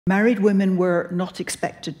Married women were not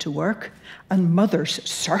expected to work, and mothers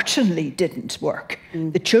certainly didn't work.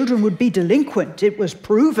 The children would be delinquent. It was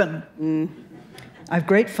proven. I have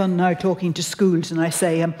great fun now talking to schools, and I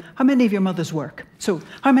say, how many of your mothers work? So,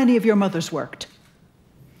 how many of your mothers worked?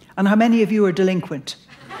 And how many of you are delinquent?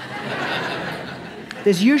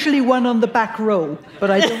 There's usually one on the back row, but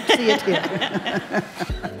I don't see it here.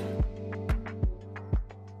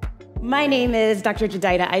 My name is Dr.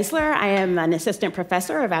 Jedidah Eisler. I am an assistant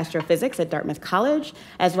professor of astrophysics at Dartmouth College,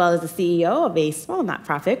 as well as the CEO of a small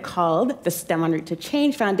nonprofit called the STEM En Route to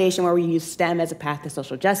Change Foundation, where we use STEM as a path to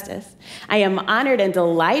social justice. I am honored and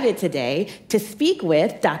delighted today to speak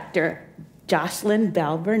with Dr. Jocelyn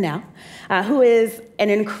Bell Burnell, who is an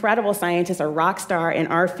incredible scientist, a rock star in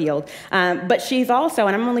our field. But she's also,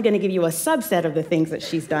 and I'm only going to give you a subset of the things that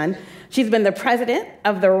she's done, she's been the president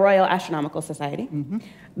of the Royal Astronomical Society,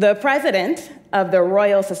 the president of the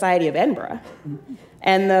Royal Society of Edinburgh,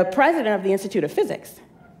 and the president of the Institute of Physics.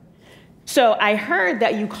 So I heard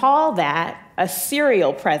that you call that a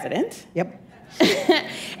serial president. Yep.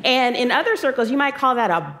 And in other circles, you might call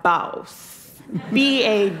that a boss.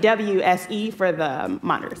 BAWSE for the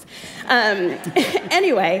monitors.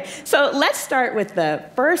 Anyway, so let's start with the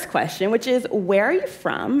first question, which is, where are you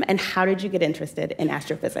from and how did you get interested in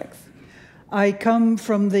astrophysics? I come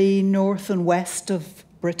from the north and west of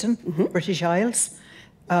Britain, British Isles.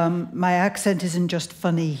 My accent isn't just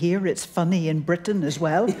funny here, it's funny in Britain as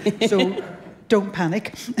well, so don't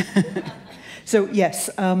panic. So yes,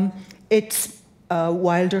 it's a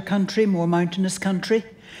wilder country, more mountainous country,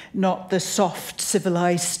 not the soft,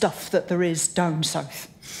 civilized stuff that there is down south.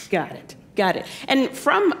 Got it, got it. And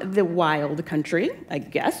from the wild country, I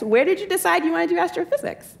guess, where did you decide you wanted to do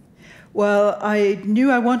astrophysics? Well, I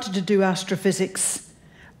knew I wanted to do astrophysics,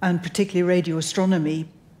 and particularly radio astronomy,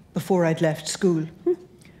 before I'd left school.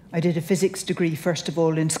 I did a physics degree, first of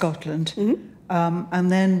all, in Scotland,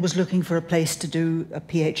 and then was looking for a place to do a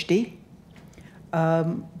PhD.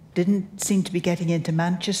 Didn't seem to be getting into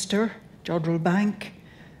Manchester, Jodrell Bank.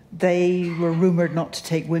 They were rumoured not to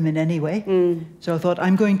take women anyway. So I thought,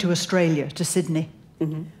 I'm going to Australia, to Sydney.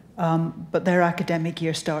 But their academic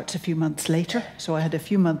year starts a few months later, so I had a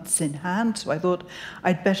few months in hand, so I thought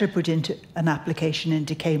I'd better put into an application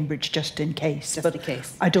into Cambridge just in case. Just in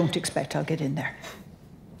case. I don't expect I'll get in there.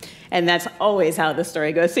 And that's always how the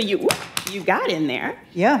story goes. So you got in there.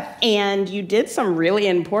 Yeah. And you did some really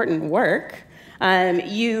important work.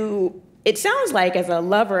 It sounds like, as a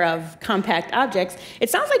lover of compact objects,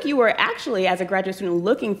 it sounds like you were actually, as a graduate student,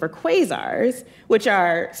 looking for quasars, which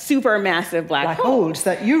are supermassive black holes.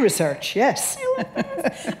 That you research, yes.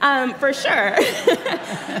 For sure.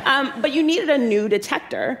 But you needed a new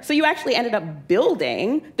detector, so you actually ended up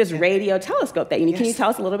building this radio telescope that you need. Can you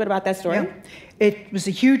tell us a little bit about that story? Yeah. It was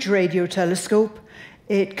a huge radio telescope.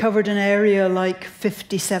 It covered an area like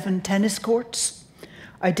 57 tennis courts.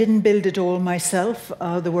 I didn't build it all myself.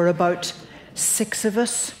 There were about 6 of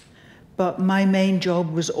us, but my main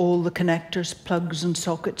job was all the connectors, plugs and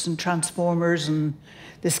sockets and transformers and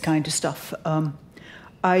this kind of stuff.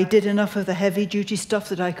 I did enough of the heavy-duty stuff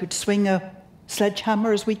that I could swing a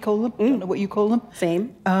sledgehammer, as we call them. I don't know what you call them.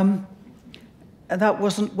 Same. And that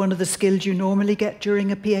wasn't one of the skills you normally get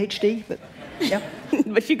during a PhD, but yeah.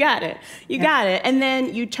 But you got it. You got it. And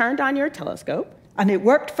then you turned on your telescope. And it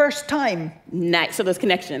worked first time. Nice. So those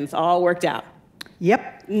connections all worked out.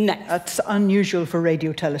 Yep. Nice. That's unusual for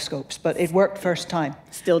radio telescopes, but it worked first time.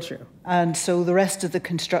 Still true. And so the rest of the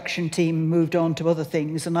construction team moved on to other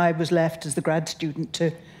things, and I was left as the grad student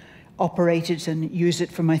to operate it and use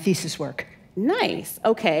it for my thesis work. Nice.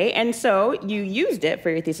 Okay. And so you used it for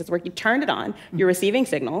your thesis work. You turned it on. You're receiving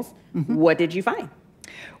signals. What did you find?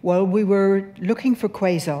 Well, we were looking for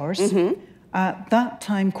quasars. At that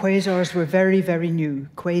time, quasars were very, very new,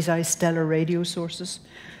 quasi-stellar radio sources.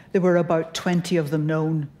 There were about 20 of them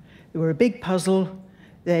known. They were a big puzzle.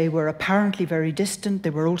 They were apparently very distant. They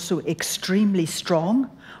were also extremely strong.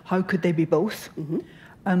 How could they be both?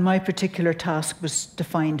 And my particular task was to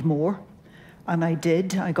find more. And I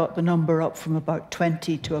did. I got the number up from about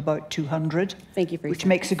 20 to about 200. Thank you for your which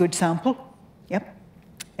makes a good sample. Yep.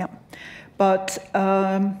 But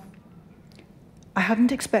I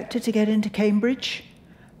hadn't expected to get into Cambridge.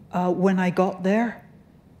 When I got there,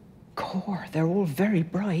 they're all very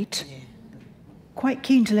bright. Quite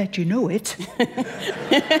keen to let you know it.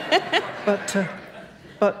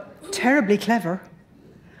 but terribly clever.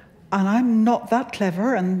 And I'm not that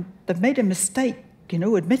clever, and they've made a mistake,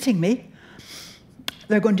 admitting me.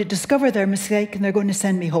 They're going to discover their mistake, and they're going to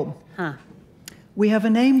send me home. We have a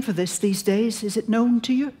name for this these days. Is it known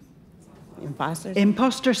to you? Imposter?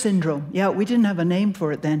 Imposter syndrome. Yeah, we didn't have a name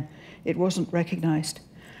for it then. It wasn't recognized.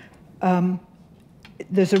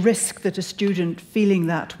 there's a risk that a student feeling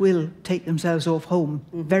that will take themselves off home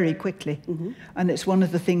very quickly. And it's one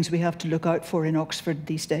of the things we have to look out for in Oxford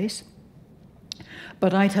these days.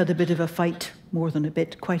 But I'd had a bit of a fight, more than a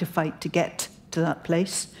bit, quite a fight to get to that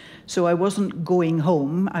place. So I wasn't going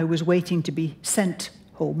home, I was waiting to be sent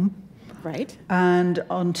home. Right. And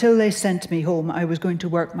until they sent me home, I was going to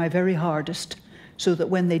work my very hardest so that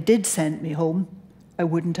when they did send me home, I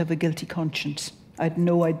wouldn't have a guilty conscience. I'd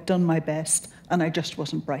know I'd done my best, and I just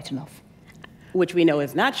wasn't bright enough. Which we know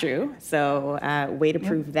is not true, so way to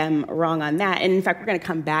prove them wrong on that. And in fact, we're going to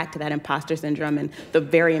come back to that imposter syndrome and the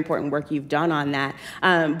very important work you've done on that.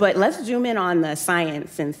 But let's zoom in on the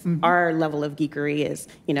science, since our level of geekery is,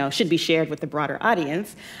 should be shared with the broader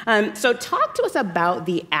audience. So talk to us about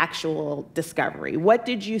the actual discovery. What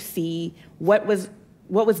did you see? What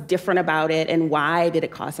was different about it, and why did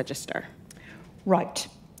it cause such a stir? Right.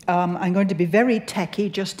 I'm going to be very techie,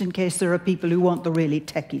 just in case there are people who want the really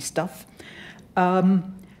techie stuff.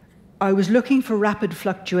 I was looking for rapid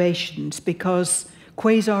fluctuations because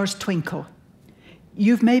quasars twinkle.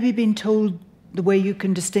 You've maybe been told the way you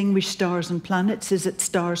can distinguish stars and planets is that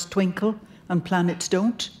stars twinkle and planets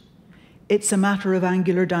don't. It's a matter of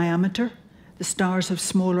angular diameter. The stars have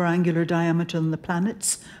smaller angular diameter than the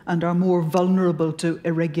planets and are more vulnerable to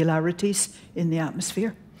irregularities in the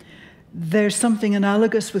atmosphere. There's something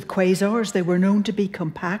analogous with quasars. They were known to be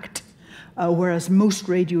compact, whereas most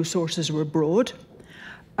radio sources were broad.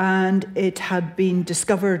 And it had been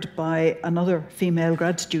discovered by another female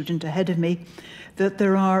grad student ahead of me that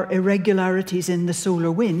there are irregularities in the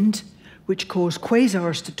solar wind which cause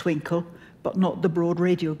quasars to twinkle, but not the broad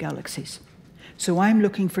radio galaxies. So I'm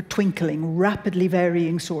looking for twinkling, rapidly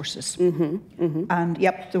varying sources. And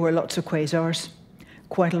yep, there were lots of quasars.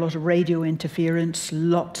 Quite a lot of radio interference.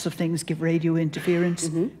 Lots of things give radio interference,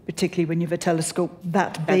 particularly when you have a telescope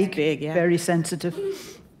that big, very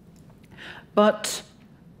sensitive. But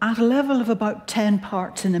at a level of about 10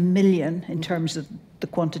 parts in a million in terms of the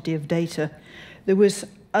quantity of data, there was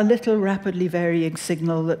a little rapidly varying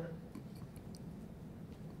signal that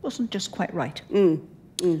wasn't just quite right.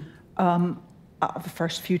 The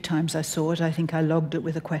first few times I saw it, I think I logged it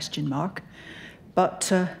with a question mark.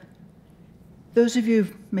 But those of you,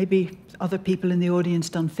 maybe other people in the audience,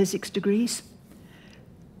 done physics degrees.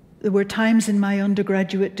 There were times in my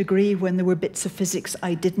undergraduate degree when there were bits of physics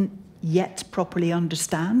I didn't yet properly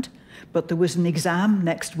understand, but there was an exam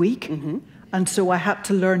next week, and so I had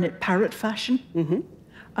to learn it parrot fashion.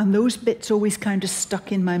 And those bits always kind of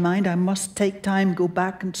stuck in my mind. I must take time, go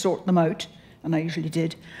back and sort them out, and I usually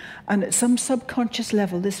did. And at some subconscious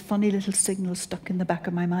level, this funny little signal stuck in the back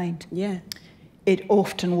of my mind. It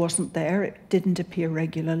often wasn't there, it didn't appear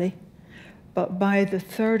regularly. But by the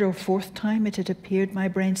third or fourth time it had appeared, my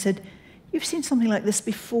brain said, "You've seen something like this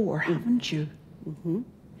before, haven't you?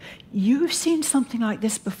 You've seen something like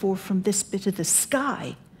this before from this bit of the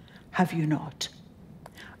sky, have you not?"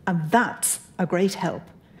 And that's a great help,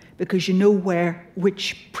 because you know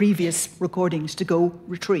which previous recordings to go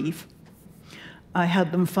retrieve. I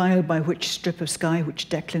had them filed by which strip of sky, which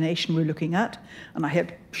declination we're looking at, and I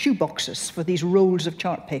had shoe boxes for these rolls of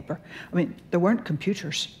chart paper. I mean, there weren't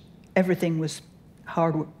computers. Everything was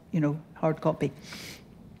hard copy.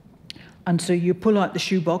 And so you pull out the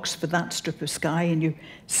shoebox for that strip of sky and you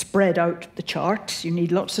spread out the charts. You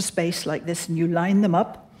need lots of space like this, and you line them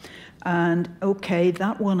up. And okay,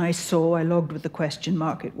 that one I saw, I logged with the question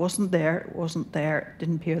mark. It wasn't there, it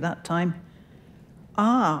didn't appear that time.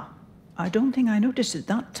 I don't think I noticed it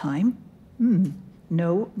that time.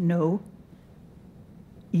 No.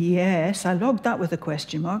 Yes, I logged that with a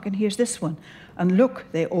question mark, and here's this one. And look,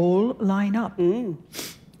 they all line up.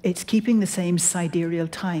 It's keeping the same sidereal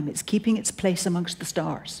time. It's keeping its place amongst the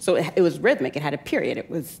stars. So it was rhythmic, it had a period,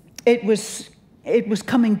 it was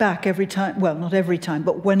coming back every time, well, not every time,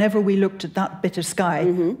 but whenever we looked at that bit of sky,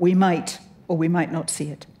 we might or we might not see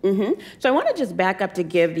it. So I want to just back up to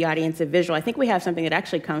give the audience a visual. I think we have something that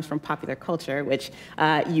actually comes from popular culture, which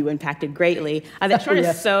you impacted greatly, that sort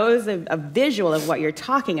of shows a visual of what you're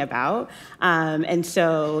talking about. And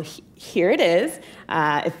so here it is.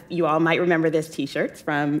 If you all might remember this T-shirt, it's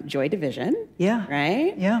from Joy Division. Yeah.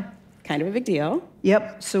 Right? Yeah. Kind of a big deal.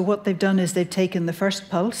 Yep. So what they've done is they've taken the first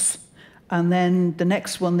pulse, and then the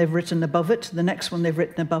next one they've written above it, the next one they've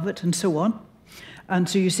written above it, and so on. And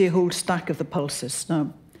so you see a whole stack of the pulses.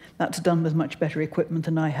 Now, That's done with much better equipment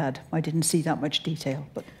than I had. I didn't see that much detail.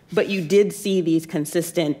 But you did see these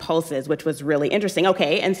consistent pulses, which was really interesting.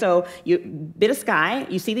 Okay, and so you bit of sky,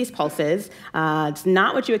 you see these pulses. It's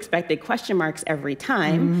not what you expected, question marks every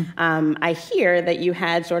time. I hear that you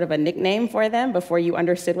had sort of a nickname for them before you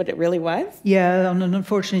understood what it really was? Yeah, and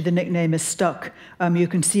unfortunately the nickname is stuck. You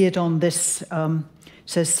can see it on this,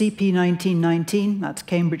 says CP 1919, that's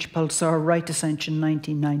Cambridge Pulsar, right ascension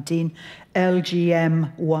 1919,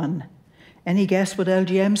 LGM1. Any guess what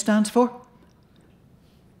LGM stands for?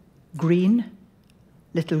 Green,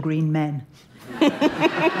 little green men.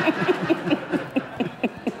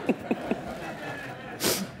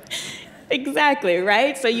 Exactly,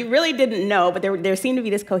 right? So you really didn't know, but there seemed to be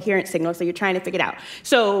this coherent signal, so you're trying to figure it out.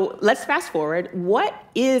 So let's fast forward. What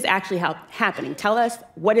is actually happening? Tell us,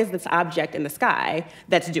 what is this object in the sky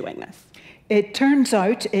that's doing this? It turns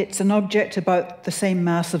out it's an object about the same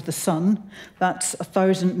mass of the sun. That's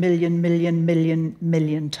 1,000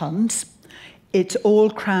 million tons. It's all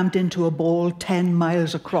crammed into a ball 10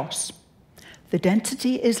 miles across. The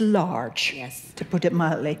density is large, yes, to put it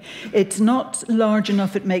mildly. It's not large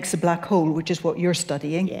enough it makes a black hole, which is what you're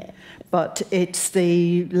studying, yeah, but it's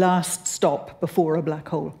the last stop before a black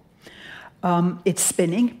hole. It's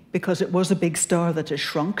spinning because it was a big star that has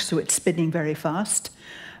shrunk, so it's spinning very fast.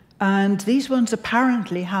 And these ones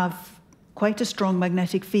apparently have quite a strong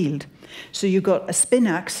magnetic field. So you've got a spin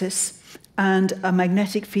axis and a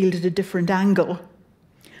magnetic field at a different angle.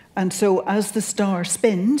 And so as the star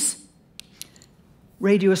spins,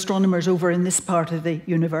 radio astronomers over in this part of the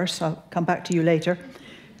universe, I'll come back to you later,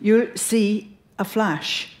 you'll see a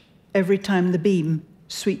flash every time the beam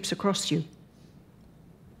sweeps across you.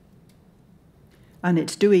 And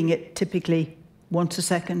it's doing it typically once a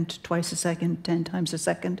second, twice a second, 10 times a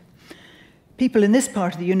second. People in this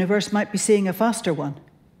part of the universe might be seeing a faster one.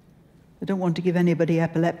 I don't want to give anybody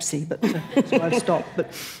epilepsy, but so I'll stop.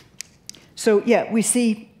 So yeah, we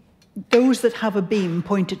see those that have a beam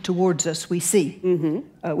pointed towards us, we see.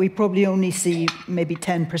 We probably only see maybe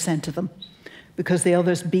 10% of them because the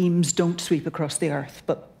others' beams don't sweep across the Earth,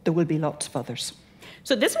 but there will be lots of others.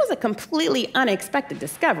 So this was a completely unexpected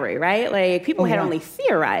discovery, right? Like, people had only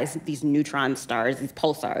theorized these neutron stars, these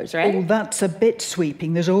pulsars, right? Oh, that's a bit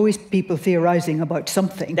sweeping. There's always people theorizing about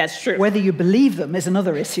something. That's true. Whether you believe them is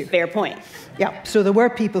another issue. Fair point. Yeah, so there were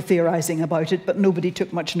people theorizing about it, but nobody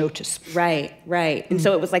took much notice. Right, right. And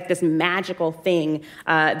so it was like this magical thing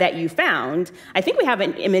that you found. I think we have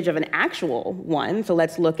an image of an actual one, so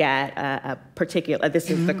let's look at a particular, this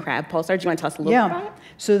is the Crab pulsar. Do you want to tell us a little bit about it?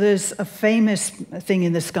 So there's a famous thing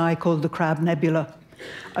in the sky called the Crab Nebula,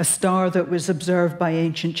 a star that was observed by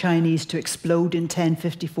ancient Chinese to explode in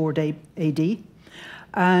 1054 AD.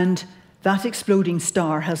 And that exploding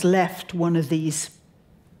star has left one of these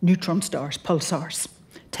neutron stars, pulsars,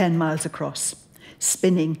 10 miles across,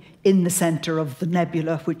 spinning in the center of the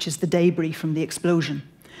nebula, which is the debris from the explosion.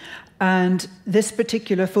 And this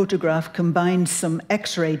particular photograph combines some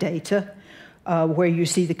X-ray data where you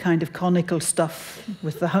see the kind of conical stuff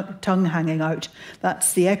with the tongue hanging out.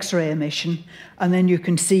 That's the X-ray emission. And then you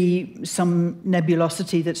can see some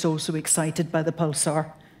nebulosity that's also excited by the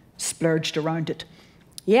pulsar splurged around it.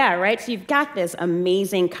 Yeah, right? So you've got this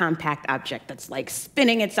amazing compact object that's like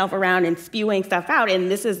spinning itself around and spewing stuff out,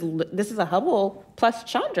 and this is a Hubble plus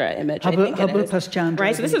Chandra image, I think Hubble it is. plus Chandra.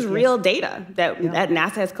 Right, so this is real data that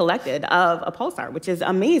NASA has collected of a pulsar, which is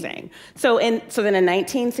amazing. So then in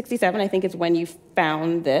 1967, I think is when you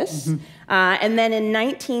found this, and then in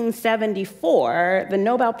 1974, the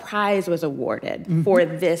Nobel Prize was awarded for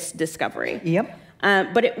this discovery. Yep.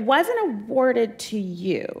 But it wasn't awarded to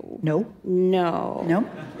you. No. No.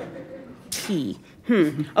 T.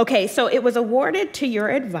 Okay, so it was awarded to your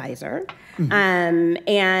advisor, and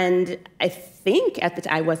I think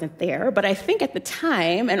I wasn't there, but I think at the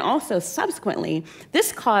time, and also subsequently,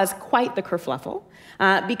 this caused quite the kerfluffle.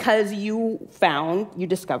 Because you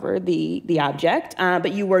discovered the object,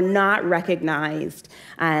 but you were not recognized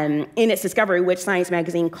in its discovery, which Science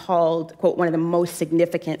magazine called, quote, one of the most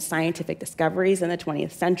significant scientific discoveries in the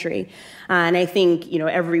 20th century. And I think,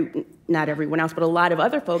 not everyone else, but a lot of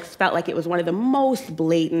other folks felt like it was one of the most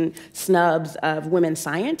blatant snubs of women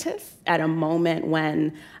scientists at a moment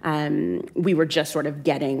when we were just sort of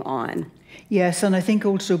getting on. Yes, and I think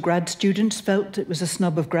also grad students felt it was a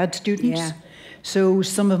snub of grad students. Yeah. So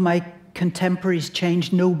some of my contemporaries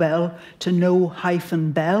changed Nobel to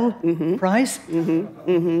No-Bell Prize.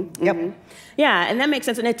 Yep. Yeah, and that makes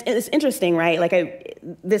sense. And it's interesting, right? Like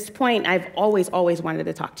this point, I've always wanted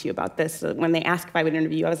to talk to you about this. When they asked if I would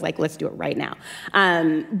interview you, I was like, let's do it right now.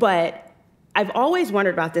 But I've always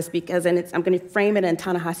wondered about this because, and I'm going to frame it in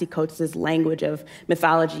Ta-Nehisi Coates' language of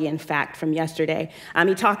mythology and fact from yesterday.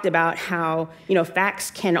 He talked about how,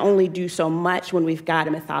 facts can only do so much when we've got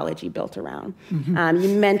a mythology built around. You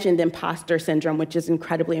mentioned imposter syndrome, which is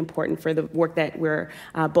incredibly important for the work that we're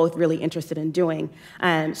both really interested in doing.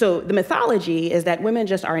 So the mythology is that women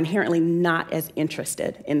just are inherently not as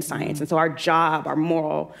interested in science. And so our job, our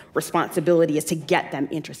moral responsibility is to get them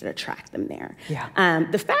interested, attract them there. Yeah.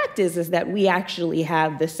 The fact is that we actually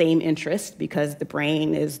have the same interest because the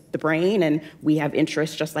brain is the brain and we have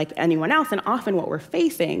interests just like anyone else. And often what we're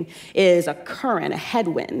facing is a current, a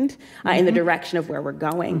headwind in the direction of where we're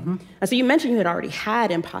going. So you mentioned you had already had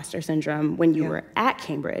imposter syndrome when you were at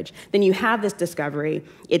Cambridge. Then you have this discovery.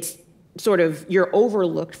 It's sort of, you're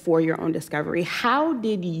overlooked for your own discovery. How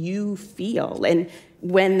did you feel? And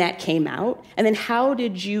when that came out, and then how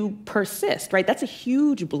did you persist, right? That's a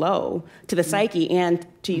huge blow to the psyche and,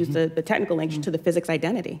 to use the technical language, to the physics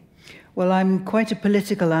identity. Well, I'm quite a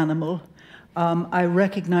political animal. I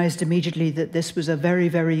recognized immediately that this was a very,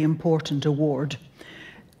 very important award.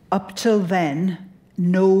 Up till then,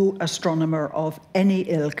 no astronomer of any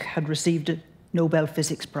ilk had received a Nobel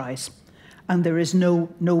Physics Prize, and there is no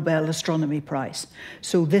Nobel Astronomy Prize.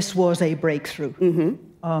 So this was a breakthrough.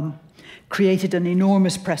 Created an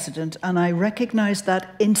enormous precedent, and I recognized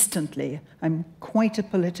that instantly. I'm quite a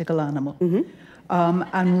political animal,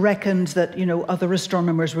 and reckoned that other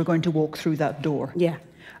astronomers were going to walk through that door. Yeah,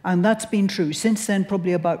 and that's been true since then.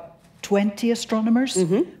 Probably about 20 astronomers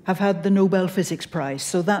have had the Nobel Physics Prize,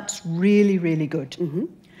 so that's really, really good.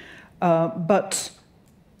 But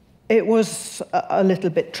it was a little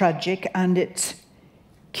bit tragic, and it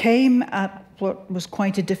came at what was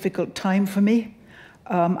quite a difficult time for me.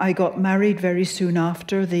 I got married very soon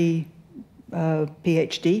after the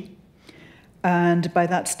PhD, and by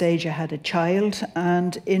that stage I had a child.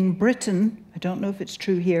 And in Britain, I don't know if it's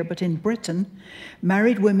true here, but in Britain,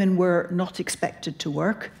 married women were not expected to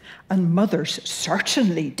work, and mothers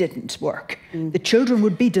certainly didn't work. The children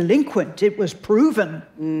would be delinquent. It was proven.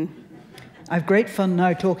 I have great fun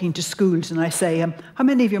now talking to schools, and I say, how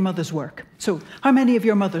many of your mothers work? So, how many of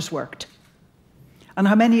your mothers worked? And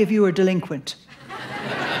how many of you are delinquent?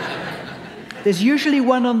 There's usually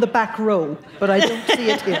one on the back row, but I don't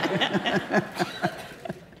see it here.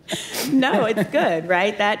 No, it's good,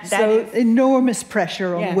 right? So enormous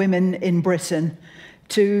pressure on women in Britain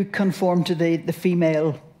to conform to the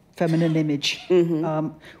female feminine image,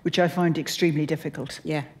 which I find extremely difficult.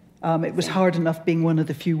 Yeah. It was hard enough being one of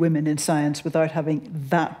the few women in science without having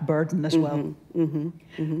that burden as well.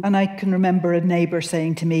 And I can remember a neighbour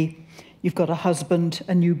saying to me, "You've got a husband,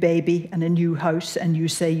 a new baby, and a new house, and you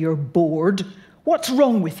say you're bored. What's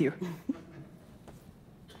wrong with you?"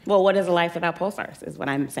 Well, what is a life without pulsars is what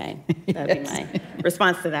I'm saying. That would be my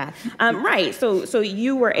response to that. Right, so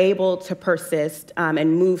you were able to persist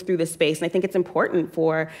and move through the space. And I think it's important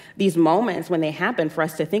for these moments when they happen for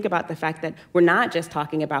us to think about the fact that we're not just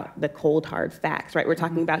talking about the cold, hard facts, right? We're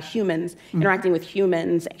talking about humans, interacting with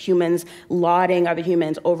humans, humans lauding other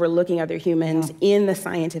humans, overlooking other humans in the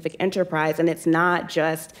scientific enterprise. And it's not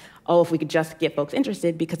just, oh, if we could just get folks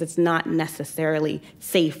interested, because it's not necessarily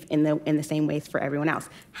safe in the same ways for everyone else.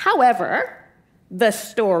 However, the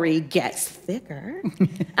story gets thicker.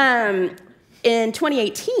 In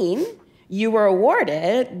 2018, you were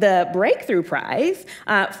awarded the Breakthrough Prize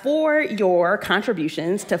for your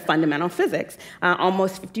contributions to fundamental physics,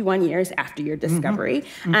 almost 51 years after your discovery.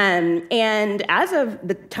 And as of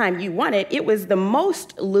the time you won it, it was the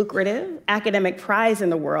most lucrative academic prize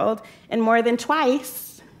in the world, and more than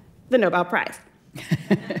twice the Nobel Prize.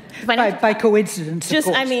 by coincidence, just,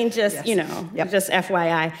 of course. I mean, just, just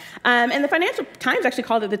FYI. And the Financial Times actually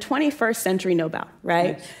called it the 21st Century Nobel,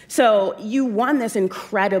 right? Yes. So you won this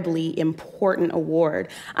incredibly important award.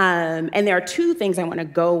 And there are two things I want to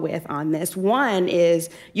go with on this. One is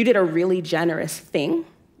you did a really generous thing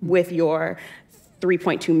with your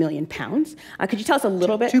 3.2 million pounds. Could you tell us a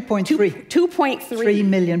little bit? 2.3. 3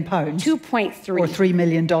 million pounds. 2.3. Or $3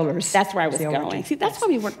 million. That's where I was going. See, that's why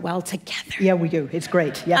we work well together. Yeah, we do. It's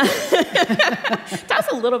great. Yeah. Tell us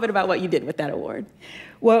a little bit about what you did with that award.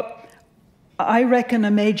 Well, I reckon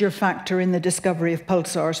a major factor in the discovery of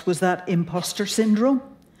pulsars was that imposter syndrome.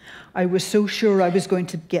 I was so sure I was going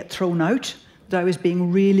to get thrown out that I was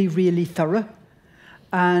being really, really thorough.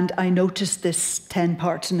 And I noticed this 10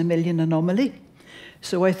 parts in a million anomaly.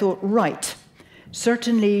 So I thought, right,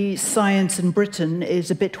 certainly science in Britain is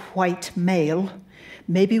a bit white male.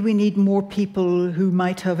 Maybe we need more people who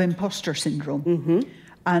might have imposter syndrome.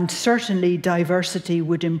 And certainly diversity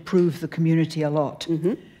would improve the community a lot.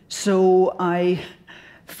 So I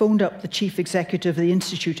phoned up the chief executive of the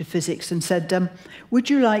Institute of Physics and said, would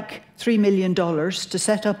you like $3 million to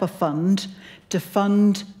set up a fund to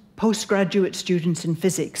fund postgraduate students in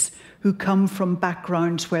physics who come from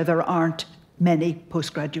backgrounds where there aren't many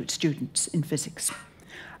postgraduate students in physics?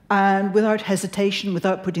 And without hesitation,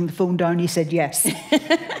 without putting the phone down, he said yes.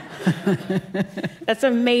 That's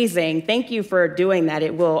amazing. Thank you for doing that.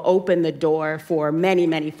 It will open the door for many,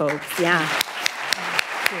 many folks. Yeah.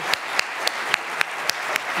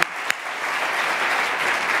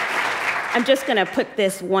 I'm just going to put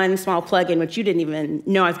this one small plug in, which you didn't even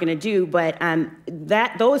know I was going to do, but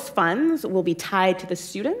those funds will be tied to the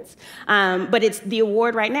students. But it's the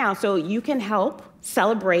award right now, so you can help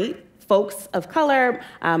celebrate folks of color,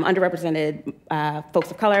 underrepresented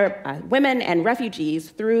folks of color, women, and refugees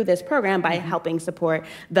through this program by helping support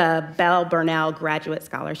the Bell Burnell Graduate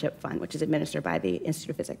Scholarship Fund, which is administered by the Institute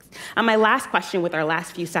of Physics. My last question with our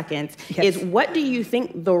last few seconds is, what do you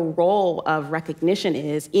think the role of recognition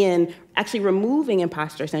is in actually removing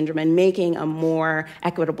imposter syndrome and making a more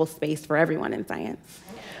equitable space for everyone in science?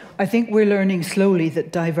 I think we're learning slowly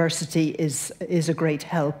that diversity is a great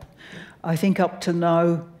help. I think up to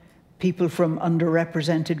now, people from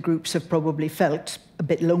underrepresented groups have probably felt a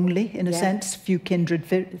bit lonely, in a sense, few kindred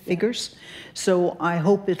figures. So I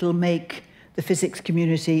hope it'll make the physics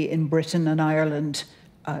community in Britain and Ireland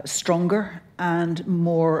stronger and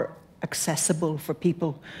more accessible for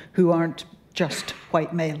people who aren't just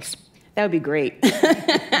white males. That would be great.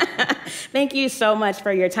 Thank you so much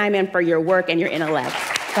for your time and for your work and your intellect.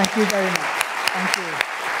 Thank you very much. Thank you.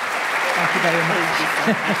 Thank you very much.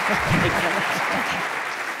 Thank you so much.